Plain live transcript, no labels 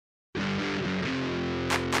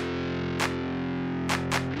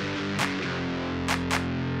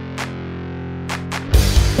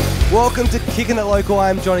Welcome to Kicking It Local.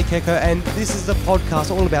 I'm Johnny Kecko, and this is a podcast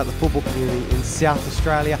all about the football community in South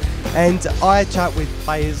Australia. And I chat with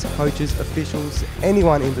players, coaches, officials,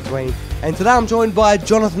 anyone in between. And today I'm joined by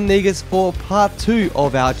Jonathan Negus for part 2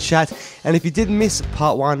 of our chat. And if you did miss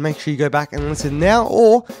part 1, make sure you go back and listen now.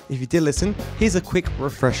 Or if you did listen, here's a quick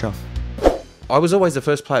refresher. I was always the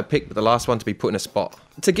first player picked, but the last one to be put in a spot.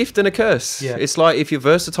 It's a gift and a curse. Yeah. It's like if you're a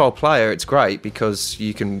versatile player, it's great because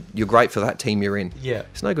you're great for that team you're in. Yeah.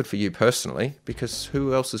 It's no good for you personally because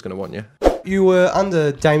who else is going to want you? You were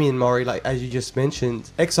under Damien Murray, like as you just mentioned,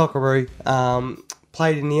 ex-Socceroo,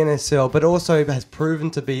 played in the NSL, but also has proven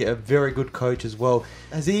to be a very good coach as well.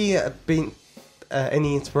 Has he been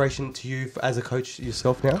any inspiration to you as a coach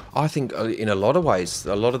yourself now? I think in a lot of ways,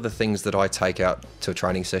 a lot of the things that I take out to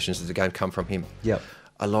training sessions of the game come from him. Yep.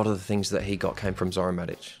 A lot of the things that he got came from Zoran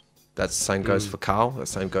Matic. That same goes for Carl. That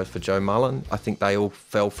same goes for Joe Mullen. I think they all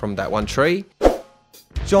fell from that one tree.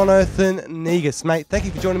 Jonathan Negus, mate, thank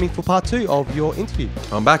you for joining me for part 2 of your interview.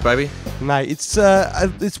 I'm back, baby. Mate,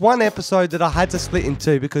 it's one episode that I had to split in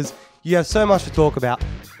two because you have so much to talk about.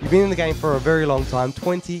 You've been in the game for a very long time,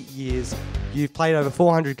 20 years. You've played over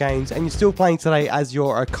 400 games, and you're still playing today as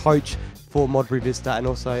you're a coach for Modbury Vista and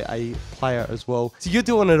also a player as well. So you're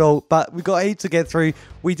doing it all, but we've got heaps to get through.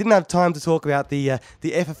 We didn't have time to talk about the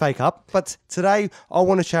FFA Cup, but today I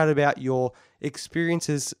want to chat about your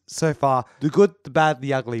experiences so far, the good, the bad,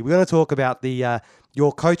 the ugly. We're going to talk about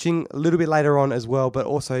your coaching a little bit later on as well, but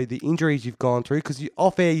also the injuries you've gone through, because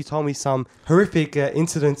off air you told me some horrific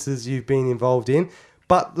incidences you've been involved in.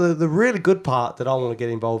 But the really good part that I want to get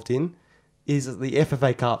involved in is the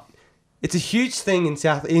FFA Cup. It's a huge thing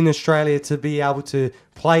in Australia to be able to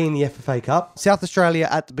play in the FFA Cup. South Australia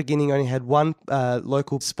at the beginning only had one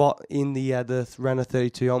local spot in the round of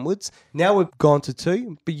 32 onwards. Now we've gone to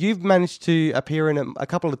 2, but you've managed to appear in it a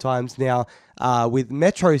couple of times now with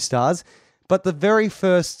Metrostars. But the very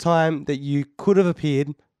first time that you could have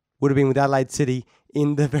appeared would have been with Adelaide City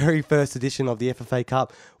in the very first edition of the FFA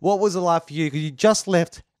Cup. What was it like for you? Because you just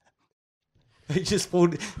left. You just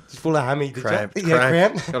pulled a hammy. Cramp. Did you? Yeah,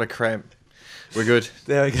 cramp. Got a cramp. We're good.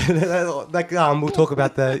 There we go. We'll talk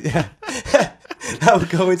about the. Yeah. That would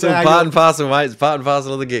go into part and parcel, mate. It's part and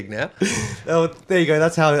parcel of the gig now. Oh, there you go.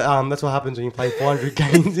 That's how. That's what happens when you play 400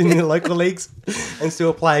 games in the local leagues and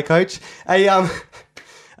still play a coach. Hey,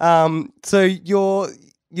 so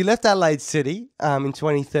you left Adelaide City in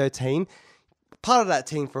 2013. Part of that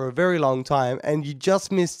team for a very long time, and you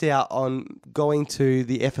just missed out on going to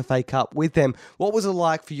the FFA Cup with them. What was it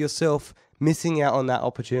like for yourself missing out on that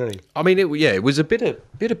opportunity? I mean, it was a bit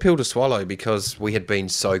of pill to swallow because we had been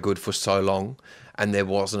so good for so long, and there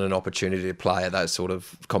wasn't an opportunity to play at that sort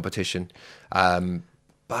of competition.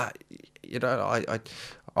 But you know,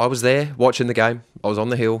 I was there watching the game. I was on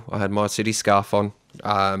the hill. I had my City scarf on,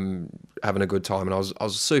 having a good time, and I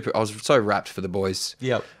was so wrapped for the boys.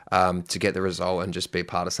 Yep. To get the result and just be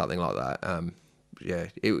part of something like that.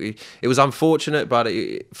 It was unfortunate, but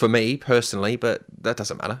for me personally, but that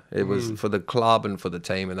doesn't matter. It was for the club and for the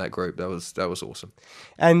team and that group. That was awesome.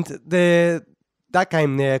 And that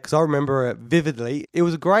game there, because I remember it vividly, it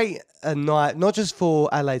was a great night, not just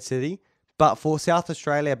for Adelaide City, but for South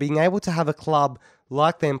Australia, being able to have a club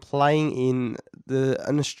like them playing in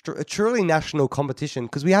a truly national competition,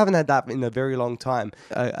 because we haven't had that in a very long time,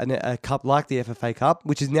 a cup like the FFA Cup,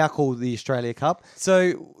 which is now called the Australia Cup.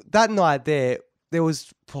 So that night there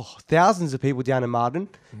was thousands of people down in Martin,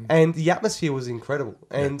 and the atmosphere was incredible.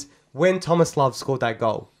 And when Thomas Love scored that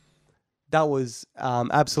goal, that was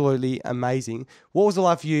absolutely amazing. What was it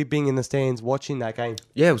like for you being in the stands watching that game?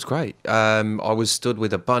 Yeah, it was great. I was stood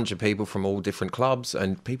with a bunch of people from all different clubs,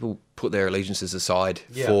 and people put their allegiances aside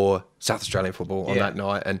for South Australian football on that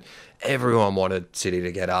night, and everyone wanted City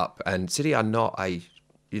to get up. And City are not a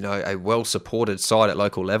well-supported side at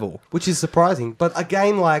local level. Which is surprising. But a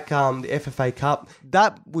game like the FFA Cup,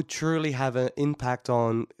 that would truly have an impact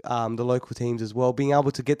on the local teams as well, being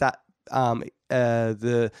able to get that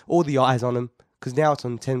all the eyes on them, because now it's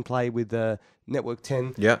on 10 Play with Network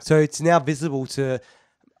 10. Yeah. So it's now visible to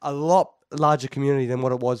a lot larger community than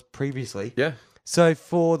what it was previously. Yeah. So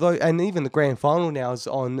and even the grand final now is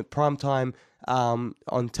on prime time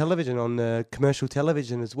on television, on the commercial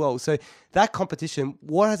television as well. So that competition,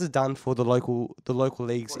 what has it done for the local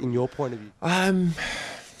leagues in your point of view?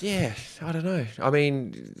 Yeah, I don't know. I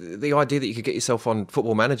mean, the idea that you could get yourself on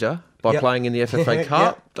Football Manager by playing in the FFA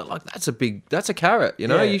Cup, that's a carrot, you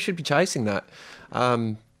know? You should be chasing that.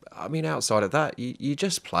 I mean, outside of that, you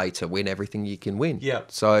just play to win everything you can win. Yeah.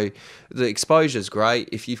 So the exposure's great.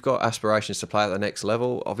 If you've got aspirations to play at the next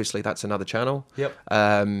level, obviously that's another channel. Yep.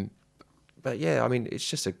 but yeah, I mean,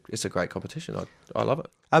 it's a great competition. I love it.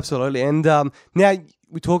 Absolutely. And now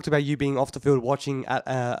we talked about you being off the field watching at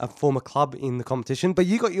a former club in the competition, but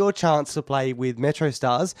you got your chance to play with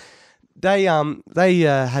Metrostars. They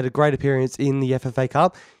had a great appearance in the FFA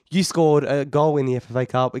Cup. You scored a goal in the FFA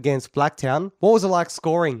Cup against Blacktown. What was it like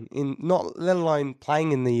scoring let alone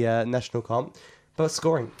playing in the national comp, but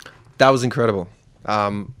scoring? That was incredible.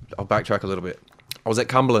 I'll backtrack a little bit. I was at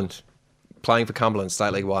Cumberland, playing for Cumberland,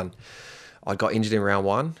 State League 1. I got injured in round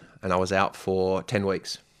 1 and I was out for 10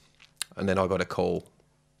 weeks. And then I got a call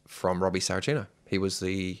from Robbie Saracino. He was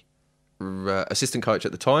the assistant coach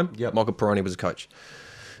at the time. Yep. Michael Peroni was the coach.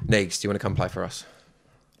 Negus, do you want to come play for us?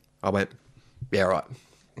 I went, yeah, right.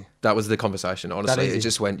 That was the conversation. Honestly, it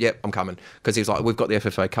just went, yep, I'm coming. Because he was like, we've got the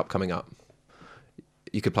FFA Cup coming up.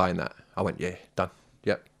 You could play in that. I went, yeah, done.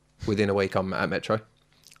 Yep. Within a week, I'm at Metro.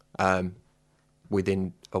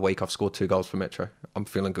 Within a week, I've scored 2 goals for Metro. I'm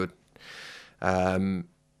feeling good.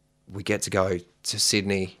 We get to go to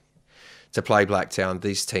Sydney to play Blacktown.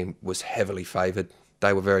 This team was heavily favoured.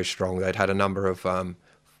 They were very strong. They'd had a number of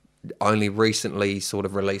only recently sort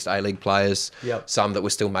of released A-League players, yep. Some that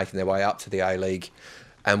were still making their way up to the A-League.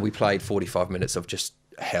 And we played 45 minutes of just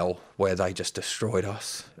hell where they just destroyed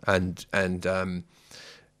us. And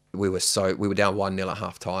we were down 1-0 at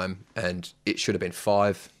half time and it should have been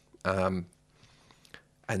 5. And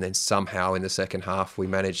then somehow in the second half, we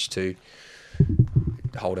managed to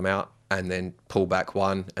hold them out and then pull back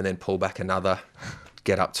 1 and then pull back another,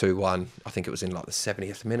 get up 2-1. I think it was in like the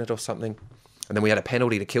 70th minute or something. And then we had a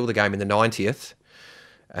penalty to kill the game in the 90th.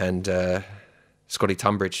 And Scotty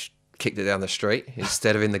Tunbridge kicked it down the street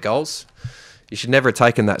instead of in the goals. You should never have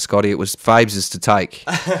taken that, Scotty. It was Fabes' to take.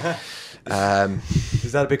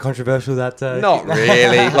 Is that a bit controversial? Not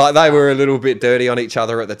really. Like they were a little bit dirty on each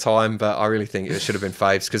other at the time, but I really think it should have been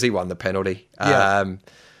Fabes because he won the penalty. Yeah.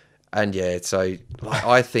 And yeah, so like,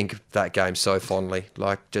 I think that game so fondly.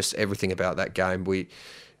 Like just everything about that game.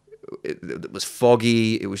 It was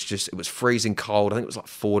foggy. It was freezing cold. I think it was like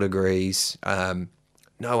 4 degrees.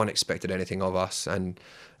 No one expected anything of us, and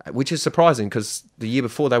which is surprising because the year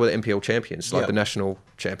before they were the NPL champions, like the national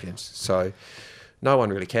champions. So no one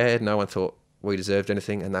really cared. No one thought we deserved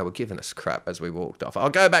anything, and they were giving us crap as we walked off. I'll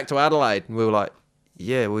go back to Adelaide, and we were like,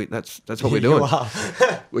 yeah, that's what we're doing.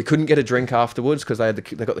 We couldn't get a drink afterwards because they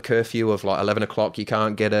got the curfew of like 11 o'clock. You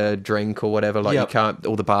can't get a drink or whatever. Like you can't.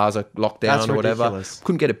 All the bars are locked down or whatever. Ridiculous.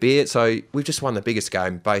 Couldn't get a beer. So we just won the biggest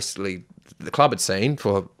game basically the club had seen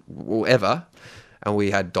for ever, and we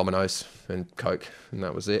had Domino's and Coke, and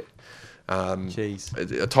that was it.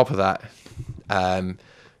 Jeez. On top of that,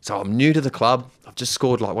 so I'm new to the club. I've just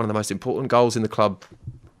scored like one of the most important goals in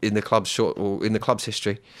the club's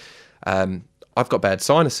history. I've got bad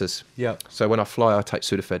sinuses. Yep. So when I fly, I take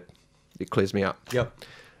Sudafed. It clears me up. Yep.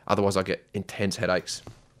 Otherwise, I get intense headaches.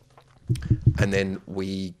 And then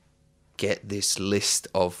we get this list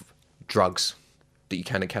of drugs that you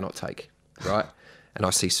can and cannot take, right? And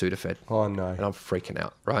I see Sudafed. Oh, no. And I'm freaking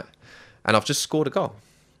out, right? And I've just scored a goal.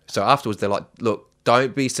 So afterwards, they're like, look,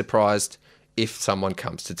 don't be surprised if someone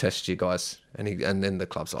comes to test you guys. And then the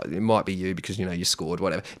club's like, it might be you because, you scored,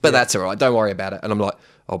 whatever. But that's all right. Don't worry about it. And I'm like,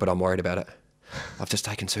 oh, but I'm worried about it. I've just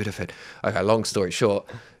taken Sudafed. Okay, long story short,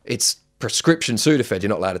 it's prescription Sudafed you're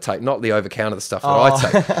not allowed to take, not the over-counter stuff that I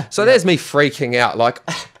take. So there's me freaking out. Like,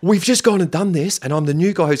 we've just gone and done this, and I'm the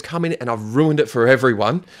new guy who's come in, and I've ruined it for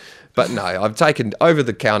everyone. But no, I've taken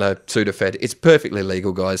over-the-counter Sudafed. It's perfectly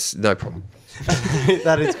legal, guys. No problem.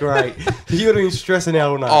 That is great. You would have been stressing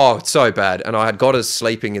out all night. Oh, it's so bad. And I had Goddard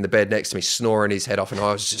sleeping in the bed next to me, snoring his head off, and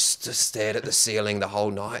I was just stared at the ceiling the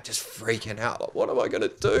whole night, just freaking out. Like, what am I going to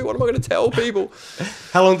do? What am I going to tell people?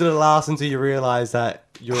 How long did it last until you realised that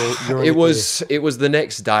you're It was the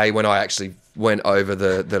next day when I actually went over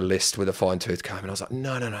the list with a fine-tooth comb, and I was like,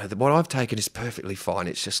 no, what I've taken is perfectly fine.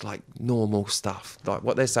 It's just like normal stuff. Like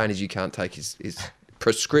what they're saying is you can't take is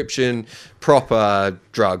prescription, proper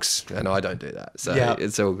drugs, and I don't do that. So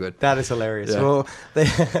it's all good. That is hilarious. Yeah. Well,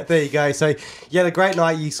 there you go. So you had a great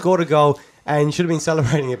night. You scored a goal, and you should have been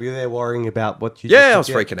celebrating it, but you were there worrying about what you I was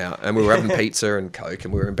freaking out. And we were having pizza and Coke,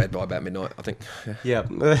 and we were in bed by about midnight, I think. Yeah.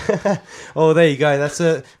 Oh, there you go. That's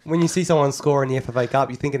when you see someone score in the FFA Cup,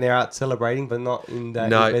 you're thinking they're out celebrating, but not in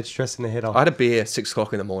bed stressing their head off. I had a beer 6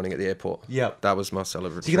 o'clock in the morning at the airport. Yeah. That was my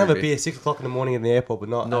celebration. So you can have a beer 6 o'clock in the morning in the airport, but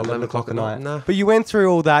not 11 o'clock at night. No. But you went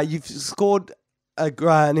through all that. You've scored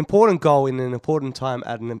an important goal in an important time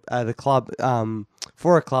at a club,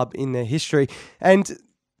 for a club in their history.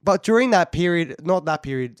 But during that period, not that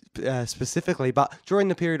period specifically, but during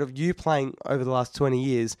the period of you playing over the last 20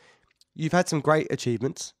 years, you've had some great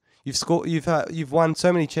achievements. You've won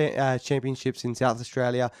so many championships in South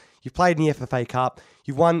Australia. You've played in the FFA Cup.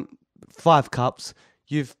 You've won 5 cups.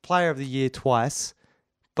 You've Player of the Year twice.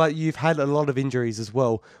 But you've had a lot of injuries as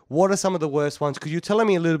well. What are some of the worst ones? Because you're telling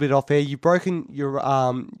me a little bit off air. You've broken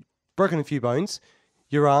a few bones.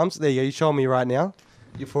 Your arms. There you go. You're showing me right now.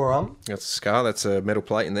 Your forearm. That's a scar. That's a metal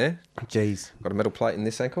plate in there. Jeez. Got a metal plate in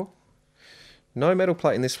this ankle. No metal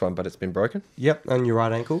plate in this one, but it's been broken. Yep, on your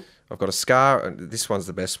right ankle. I've got a scar. This one's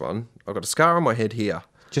the best one. I've got a scar on my head here.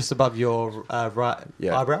 Just above your right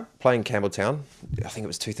eyebrow? Playing Campbelltown. I think it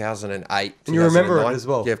was 2008. And you remember it as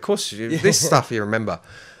well? Yeah, of course. This stuff you remember.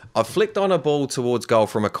 I flicked on a ball towards goal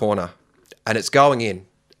from a corner, and it's going in.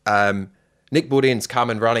 Nick Boudin's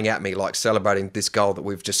coming running at me, like celebrating this goal that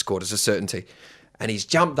we've just scored as a certainty. And he's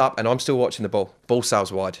jumped up, and I'm still watching the ball. Ball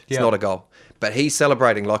sails wide. It's not a goal. But he's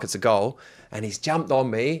celebrating like it's a goal, and he's jumped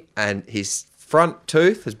on me, and his front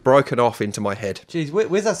tooth has broken off into my head. Jeez,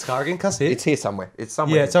 where's that scar again? Can I see it? It's here somewhere. It's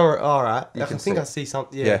somewhere. Yeah, it's somewhere. All right. I can think see I see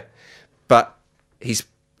something. Yeah. Yeah. But he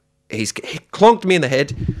clonked me in the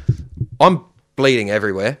head. I'm bleeding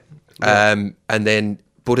everywhere. Yeah. And then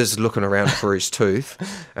Buddha's looking around for his tooth,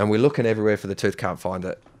 and we're looking everywhere for the tooth, can't find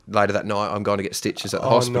it. Later that night, I'm going to get stitches at the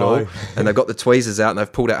hospital, no. and they've got the tweezers out, and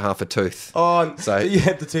they've pulled out half a tooth. Oh, so you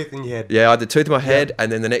had the tooth in your head. Yeah, I had the tooth in my head,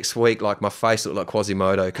 and then the next week, like, my face looked like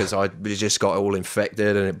Quasimodo because I just got all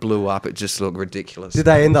infected, and it blew up. It just looked ridiculous. Did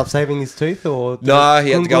they end up saving his tooth, or no? He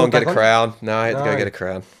had to go and get a crown. No, he had to go No. get a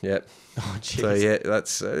crown. Yep. Oh, jeez. So yeah,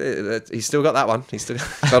 that's he's still got that one.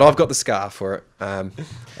 But I've got the scar for it. I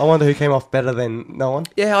wonder who came off better than no one.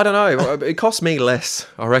 Yeah, I don't know. It cost me less.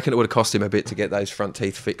 I reckon it would have cost him a bit to get those front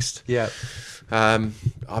teeth fixed. Yeah. I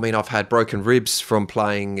mean, I've had broken ribs from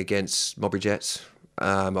playing against Modbury Jets.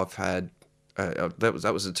 I've had that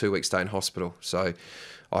was a 2-week stay in hospital. So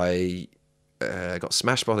I got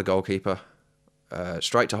smashed by the goalkeeper,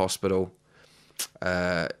 straight to hospital.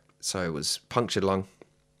 So it was punctured lung,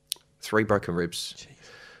 3 broken ribs. Jeez.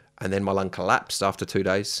 And then my lung collapsed after 2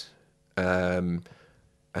 days. And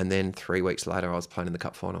then 3 weeks later, I was playing in the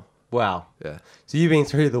cup final. Wow. Yeah. So you've been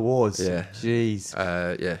through the wars. Yeah. Jeez.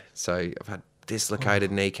 Yeah. So I've had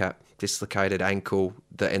dislocated kneecap, dislocated ankle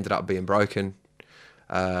that ended up being broken.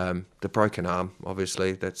 The broken arm,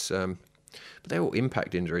 obviously. That's but they're all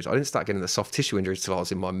impact injuries. I didn't start getting the soft tissue injuries till I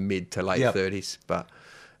was in my mid to late 30s. But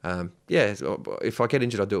yeah, if I get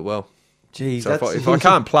injured, I do it well. Jeez. So if I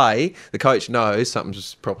can't play, the coach knows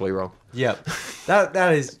something's probably wrong. Yep.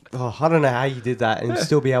 That is. Oh, I don't know how you did that and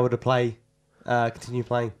still be able to play, continue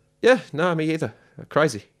playing. Yeah. No, me either.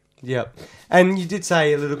 Crazy. Yep. And you did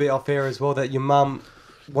say a little bit off air as well that your mum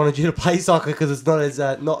wanted you to play soccer because it's not as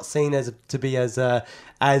not seen as to be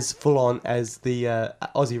as full on as the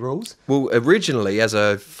Aussie rules. Well, originally, as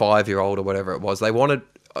a 5-year-old or whatever it was, they wanted.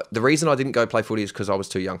 The reason I didn't go play footy is because I was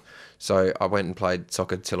too young. So I went and played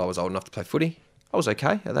soccer till I was old enough to play footy. I was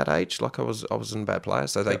okay at that age. Like I wasn't a bad player.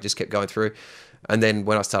 So they just kept going through. And then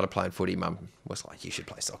when I started playing footy, Mum was like, "You should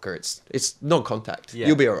play soccer. It's non-contact. Yeah.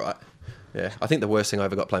 You'll be all right." Yeah, I think the worst thing I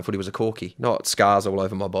ever got playing footy was a corky, not scars all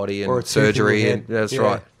over my body and Or a tooth surgery. in your And head. that's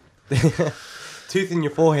right. Tooth in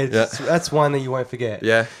your forehead. Yeah. That's one that you won't forget.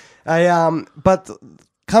 Yeah. But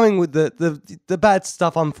coming with the bad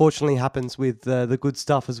stuff, unfortunately, happens with the good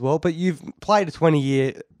stuff as well. But you've played a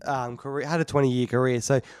 20-year career, had a 20-year career,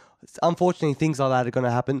 so unfortunately, things like that are going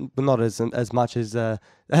to happen, but not as much as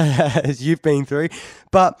as you've been through.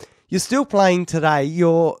 But you're still playing today.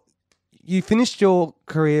 You finished your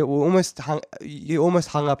career, you almost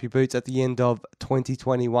hung up your boots at the end of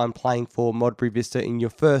 2021 playing for Modbury Vista in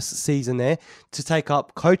your first season there to take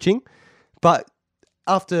up coaching. But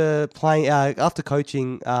after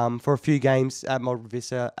coaching for a few games at Modbury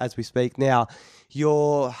Vista as we speak now,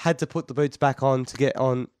 you had to put the boots back on to get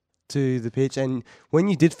on to the pitch. And when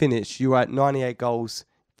you did finish, you were at 98 goals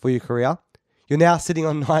for your career. You're now sitting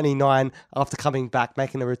on 99 after coming back,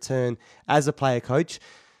 making a return as a player coach.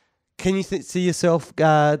 Can you see yourself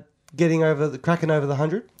cracking over the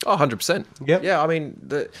 100? Oh, 100%. Yep. Yeah, I mean,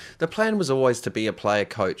 the plan was always to be a player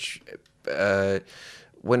coach.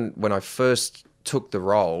 When I first took the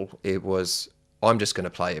role, it was, I'm just going to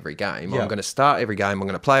play every game. Yeah. I'm going to start every game. I'm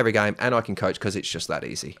going to play every game, and I can coach because it's just that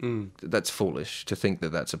easy. That's foolish to think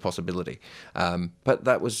that that's a possibility. But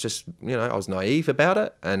that was just, I was naive about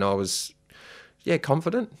it, and I was,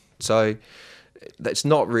 confident. So it's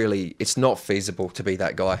not feasible to be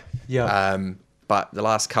that guy. Yeah. But the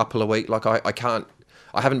last couple of weeks, I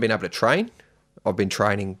haven't been able to train. I've been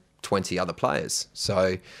training 20 other players.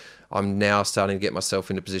 So I'm now starting to get myself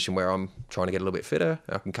in a position where I'm trying to get a little bit fitter.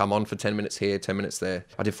 I can come on for 10 minutes here, 10 minutes there.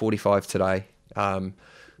 I did 45 today.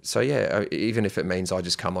 So yeah, even if it means I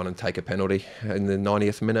just come on and take a penalty in the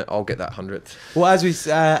 90th minute, I'll get that 100th. Well,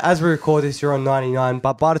 as we record this, you're on 99,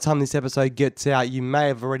 but by the time this episode gets out, you may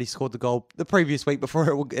have already scored the goal the previous week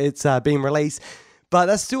before it's been released. But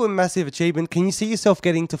that's still a massive achievement. Can you see yourself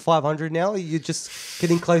getting to 500 now? You're just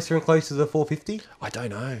getting closer and closer to the 450? I don't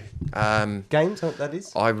know. Games, that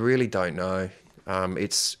is? I really don't know.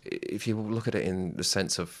 It's if you look at it in the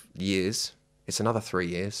sense of years, it's another 3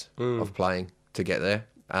 years of playing to get there.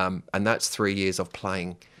 And that's 3 years of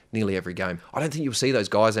playing nearly every game. I don't think you'll see those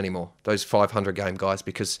guys anymore, those 500 game guys,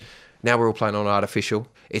 because now we're all playing on artificial.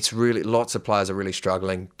 It's really, lots of players are really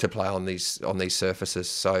struggling to play on these surfaces.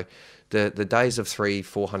 So the days of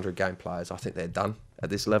 300-400 game players, I think they're done at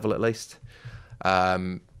this level at least.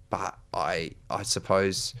 But I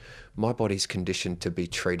suppose my body's conditioned to be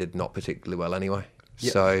treated not particularly well anyway.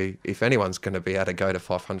 Yep. So if anyone's going to be able to go to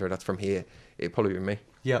 500 from here, it'd probably be me.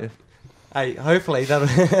 Yep. Yeah. Hey, hopefully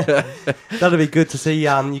that'll be good to see.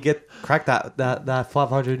 You crack that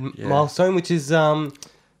 500 milestone, which is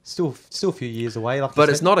still a few years away. But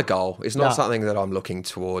it's not a goal. It's not something that I'm looking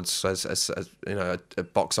towards as a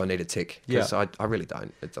box I need to tick. Because I really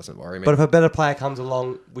don't. It doesn't worry me. But if a better player comes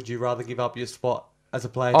along, would you rather give up your spot as a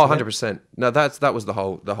player? Oh, 100%. No, that was the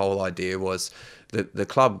whole idea. Was that the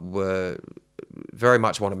club were very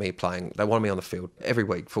much wanted me playing. They wanted me on the field every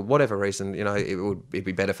week for whatever reason. It'd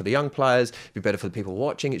be better for the young players. It'd be better for the people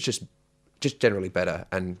watching. It's just generally better.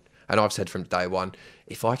 And I've said from day one,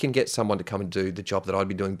 if I can get someone to come and do the job that I'd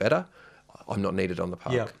be doing better, I'm not needed on the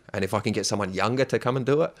park. Yep. And if I can get someone younger to come and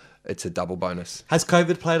do it, it's a double bonus. Has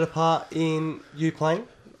COVID played a part in you playing?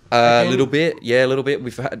 A little bit.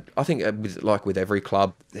 We've had, I think, with every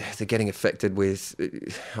club, they're getting affected with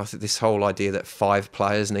this whole idea that 5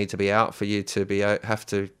 players need to be out for you to have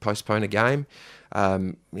to postpone a game.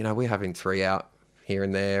 We're having 3 out here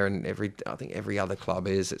and there, and I think every other club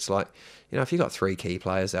is. It's like, if you've got 3 key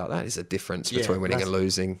players out, that is a difference between winning and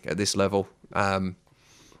losing at this level.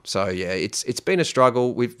 So yeah, it's been a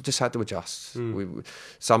struggle. We've just had to adjust.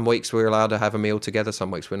 Some weeks we're allowed to have a meal together.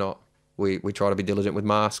 Some weeks we're not. We try to be diligent with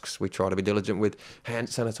masks. We try to be diligent with hand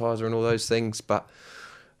sanitizer and all those things. But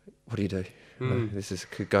what do you do? This is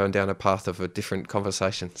going down a path of a different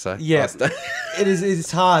conversation. So yeah,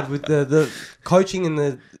 it's hard with the coaching in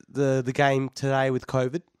the game today with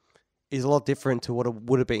COVID is a lot different to what it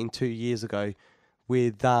would have been 2 years ago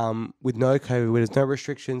with no COVID, where there's no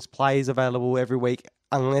restrictions, players available every week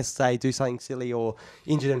unless they do something silly or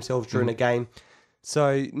injure themselves during a game.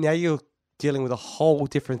 So now you're dealing with a whole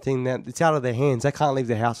different thing that it's out of their hands. They can't leave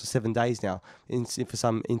their house for 7 days now for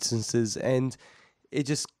some instances, and it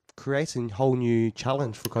just creates a whole new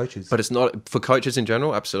challenge for coaches. But it's not for coaches in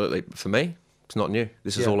general. Absolutely, for me, it's not new.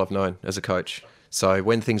 This is all I've known as a coach. So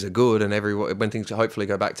when things are good and when things hopefully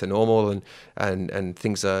go back to normal and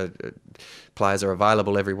things players are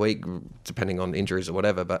available every week, depending on injuries or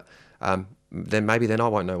whatever. But then I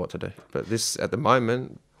won't know what to do. But this at the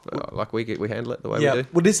moment. We handle it the way we do.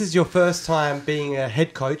 Well, this is your first time being a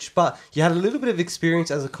head coach, but you had a little bit of experience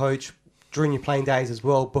as a coach during your playing days as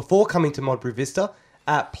well before coming to Modbury Vista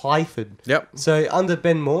at Playford. Yep. So under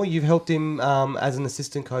Ben Moore, you've helped him as an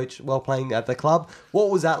assistant coach while playing at the club. What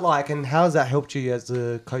was that like, and how has that helped you as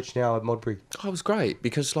a coach now at Modbury? Oh, it was great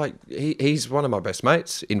because he's one of my best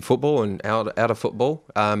mates in football and out of football.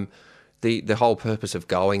 The whole purpose of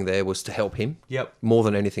going there was to help him. Yep. More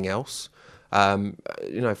than anything else. As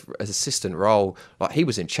assistant role, he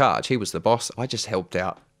was in charge, he was the boss. I just helped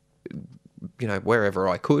out, wherever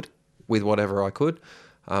I could, with whatever I could.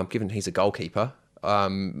 Given he's a goalkeeper,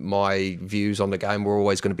 my views on the game were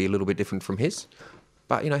always going to be a little bit different from his.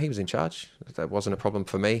 But he was in charge. That wasn't a problem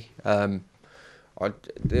for me. There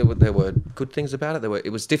were good things about it. It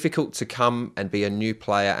was difficult to come and be a new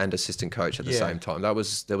player and assistant coach at the same time. There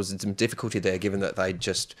was some difficulty there, given that they'd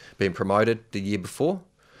just been promoted the year before.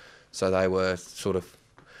 So they were sort of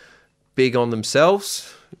big on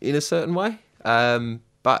themselves in a certain way.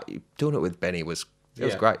 But doing it with Benny was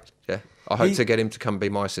great. Yeah. I hope to get him to come be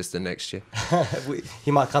my assistant next year.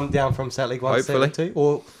 He might come down from State League 1 to State League 2.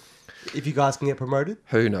 Or if you guys can get promoted.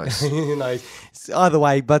 Who knows? Who knows? Either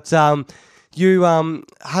way. But you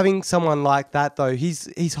having someone like that, though,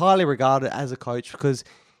 he's highly regarded as a coach because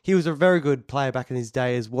he was a very good player back in his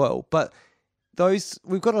day as well. But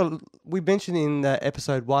we mentioned in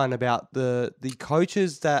episode 1 about the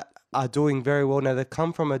coaches that are doing very well now. They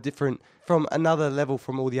come from another level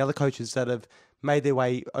from all the other coaches that have made their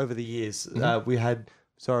way over the years. Mm-hmm. We had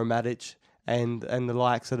Zoran Matic and the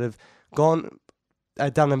likes that have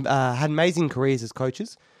had amazing careers as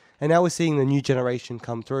coaches, and now we're seeing the new generation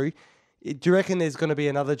come through. Do you reckon there's going to be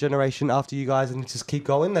another generation after you guys and just keep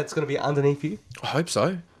going that's going to be underneath you? I hope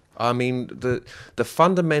so. I mean, the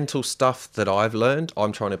fundamental stuff that I've learned,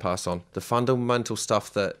 I'm trying to pass on. The fundamental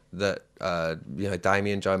stuff that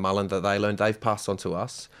Damien, Joe Mullen, that they learned, they've passed on to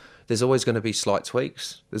us. There's always going to be slight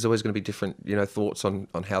tweaks. There's always going to be different, thoughts on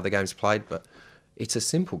how the game's played, but it's a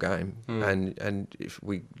simple game, and if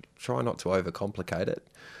we try not to overcomplicate it,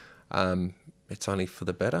 it's only for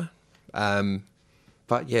the better.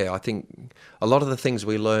 But yeah, I think a lot of the things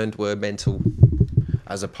we learned were mental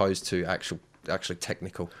as opposed to actually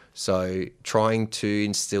technical. So trying to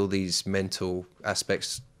instill these mental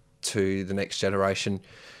aspects to the next generation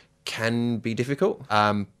can be difficult,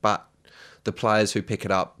 but the players who pick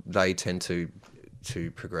it up, they tend to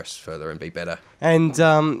progress further and be better. And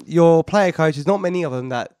your player coaches, not many of them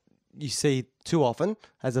that you see too often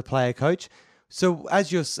as a player coach. So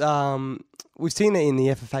as you're, we've seen it in the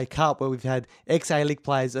FFA Cup where we've had ex-A-League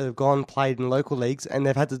players that have played in local leagues, and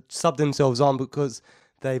they've had to sub themselves on because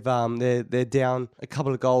they're down a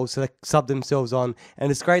couple of goals, so they sub themselves on,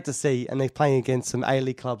 and it's great to see. And they're playing against some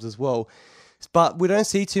A-League clubs as well, but we don't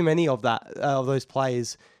see too many of those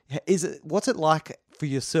players. What's it like for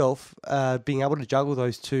yourself being able to juggle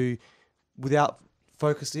those two without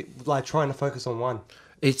focusing, like trying to focus on one?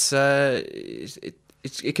 It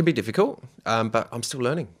can be difficult, but I'm still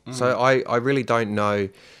learning. So I really don't know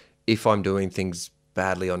if I'm doing things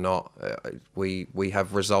badly or not. We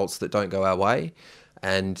have results that don't go our way,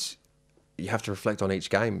 and you have to reflect on each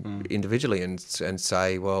game individually and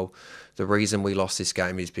say, well, the reason we lost this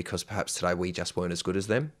game is because perhaps today we just weren't as good as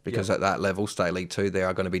them. Because at that level, State League 2, there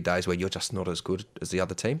are going to be days where you're just not as good as the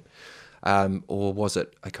other team. Or was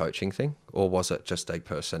it a coaching thing? Or was it just a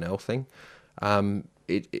personnel thing?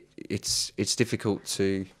 It's difficult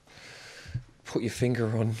to put your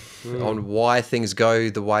finger on why things go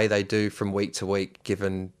the way they do from week to week,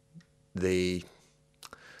 given the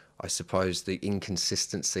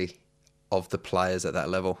inconsistency of the players at that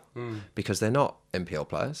level, because they're not NPL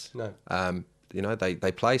players. No.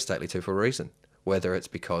 They play State League 2 for a reason, whether it's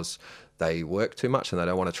because they work too much and they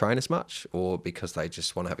don't want to train as much, or because they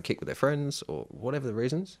just want to have a kick with their friends, or whatever the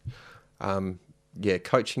reasons.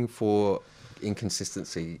 Coaching for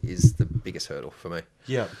inconsistency is the biggest hurdle for me.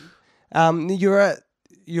 Yeah. You're at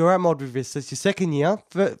Modbury Vista. It's your second year,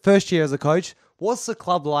 first year as a coach. What's the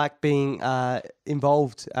club like being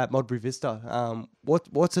involved at Modbury Vista?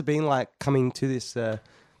 What's it been like coming to this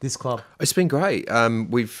club? It's been great.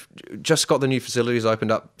 We've just got the new facilities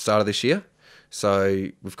opened up start of this year. So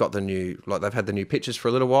we've got they've had the new pitches for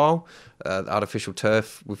a little while, artificial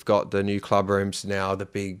turf. We've got the new club rooms now, the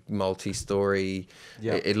big multi-story.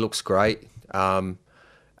 Yeah. It looks great. And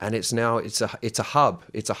it's a hub.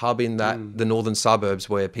 It's a hub in that the northern suburbs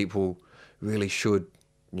where people really should,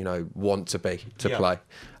 want to play.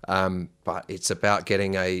 But it's about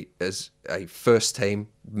getting a first team,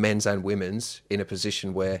 men's and women's, in a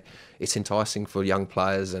position where it's enticing for young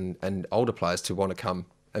players and older players to want to come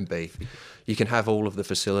and be. You can have all of the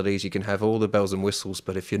facilities, you can have all the bells and whistles,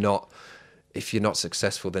 but if you're not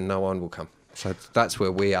successful, then no one will come. So that's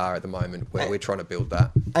where we are at the moment, where we're trying to build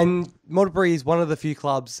that. And Modbury is one of the few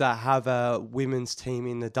clubs that have a women's team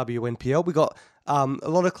in the WNPL. We got a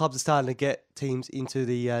lot of clubs are starting to get teams into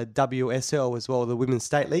the WSL as well, the Women's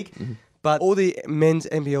State League. Mm-hmm. But all the men's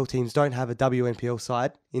NPL teams don't have a WNPL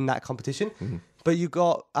side in that competition. Mm-hmm. But you've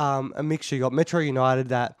got a mixture. You've got Metro United,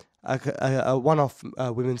 that a one-off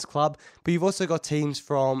women's club. But you've also got teams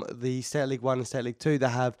from the State League 1 and State League 2 that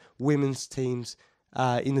have women's teams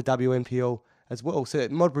in the WNPL as well. So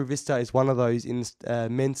Modbury Vista is one of those in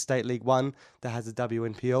men's State League 1 that has a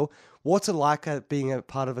WNPL. What's it like being a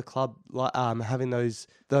part of a club, having those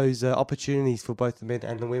opportunities for both the men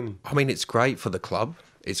and the women? I mean, it's great for the club.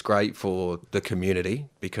 It's great for the community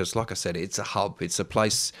because, like I said, it's a hub. It's a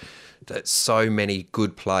place that so many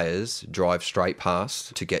good players drive straight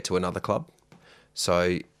past to get to another club.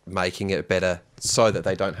 So making it better so that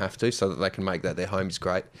they don't have to, so that they can make that their home is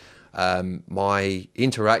great. My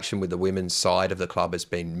interaction with the women's side of the club has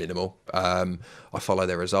been minimal. I follow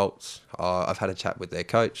their results. I've had a chat with their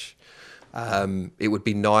coach. It would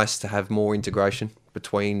be nice to have more integration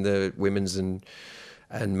between the women's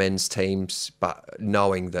and men's teams, but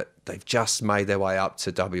knowing that they've just made their way up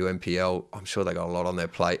to WNPL, I'm sure they got a lot on their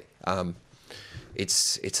plate.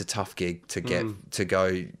 It's a tough gig to get to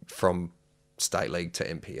go from State League to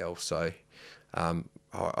NPL. So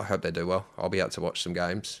I hope they do well. I'll be out to watch some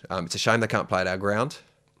games. It's a shame they can't play at our ground.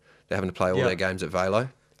 They're having to play all their games at Velo.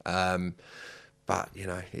 But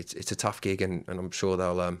it's a tough gig, and I'm sure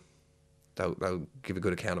they'll give a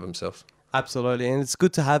good account of themselves. Absolutely, and it's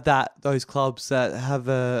good to have those clubs that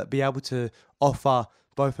have be able to offer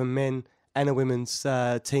both a men and a women's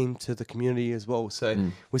team to the community as well.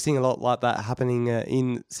 So we're seeing a lot like that happening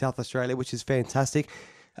in South Australia, which is fantastic.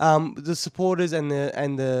 The supporters and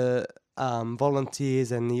the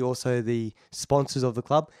volunteers and also the sponsors of the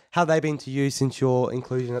club, how have they been to you since your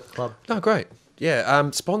inclusion at the club? No, great. Yeah,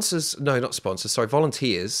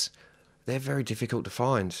 volunteers, they're very difficult to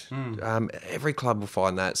find. Every club will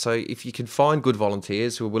find that. So if you can find good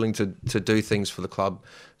volunteers who are willing to do things for the club,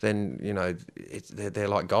 then, you know, they're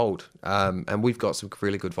like gold. And we've got some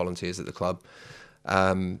really good volunteers at the club.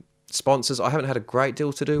 Sponsors, I haven't had a great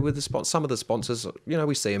deal to do with the sponsors. Some of the sponsors, you know,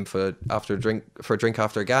 we see them for a drink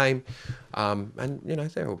after a game, and, you know,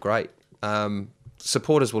 they're all great.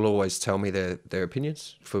 Supporters will always tell me their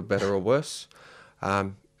opinions, for better or worse.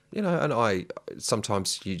 You know, and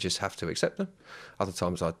sometimes you just have to accept them. Other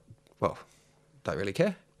times don't really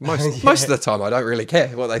care. Most of the time I don't really care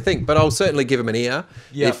what they think, but I'll certainly give them an ear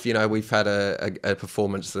if, you know, we've had a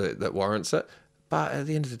performance that warrants it. But at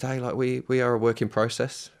the end of the day, like we are a work in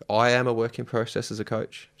process. I am a work in process as a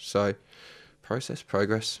coach. So progress.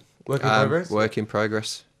 Work in progress? Work in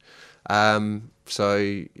progress. So,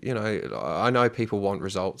 you know, I know people want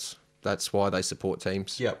results. That's why they support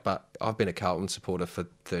teams. Yep. But I've been a Carlton supporter for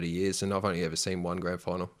 30 years and I've only ever seen one grand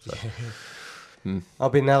final. So.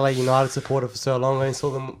 I've been an LA United supporter for so long. I only saw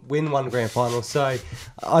them win one grand final, so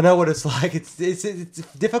I know what it's like. It's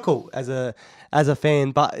difficult as a fan,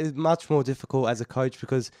 but it's much more difficult as a coach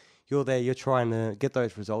because you're there, you're trying to get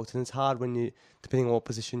those results, and it's hard when you, depending on what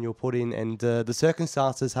position you're put in, and the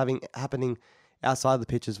circumstances happening outside the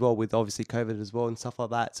pitch as well, with obviously COVID as well and stuff like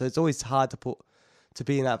that. So it's always hard to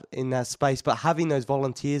be in that space, but having those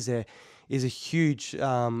volunteers there is a huge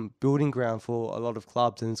building ground for a lot of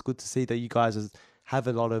clubs, and it's good to see that you guys have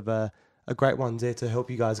a lot of great ones there to help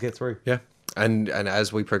you guys get through. Yeah, and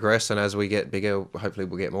as we progress and as we get bigger, hopefully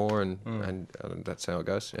we'll get more, and that's how it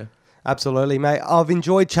goes. Yeah, absolutely, mate. I've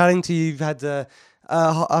enjoyed chatting to you. You've had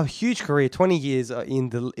a huge career, 20 years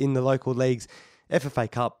in the local leagues, FFA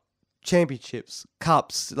Cup, championships,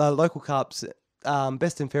 cups, local cups,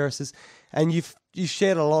 best and fairest, and you've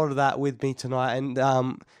shared a lot of that with me tonight, and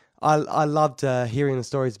I loved hearing the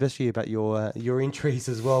stories, especially about your injuries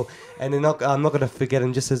as well. And I'm not going to forget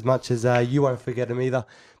them just as much as you won't forget them either.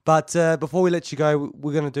 But before we let you go,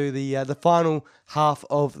 we're going to do the final half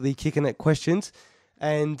of the Kicking It questions.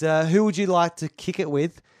 And who would you like to kick it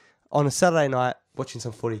with on a Saturday night watching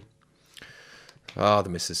some footy? Oh, the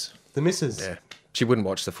missus. The missus? Yeah. She wouldn't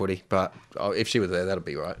watch the footy, but if she was there, that'd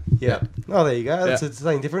be right. Yeah. Oh, there you go. That's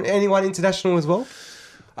something different. Anyone international as well?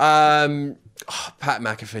 Pat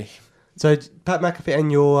McAfee. So Pat McAfee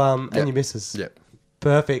and your missus. Yep.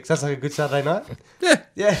 Perfect. Sounds like a good Saturday night. Yeah.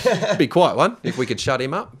 Yeah. Be quite one if we could shut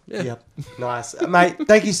him up. Yeah. Yep. Nice, mate.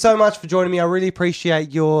 Thank you so much for joining me. I really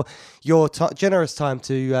appreciate your generous time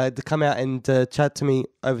to come out and chat to me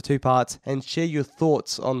over 2 parts and share your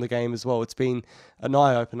thoughts on the game as well. It's been an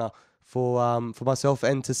eye opener for myself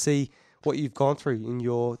and to see what you've gone through in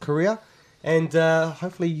your career. And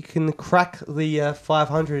hopefully you can crack the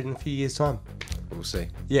 500 in a few years' time. We'll see.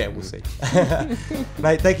 Yeah, we'll see.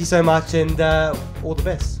 Mate, thank you so much, and all the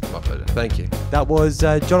best. My pleasure. Thank you. That was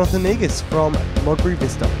Jonathan Negus from Modbury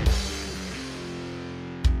Vista.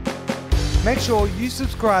 Make sure you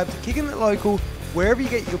subscribe to Kicking It Local wherever you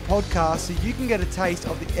get your podcasts so you can get a taste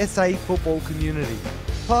of the SA football community.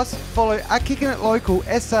 Plus, follow Kicking It Local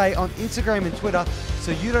SA on Instagram and Twitter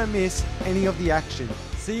so you don't miss any of the action.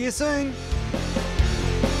 See you soon.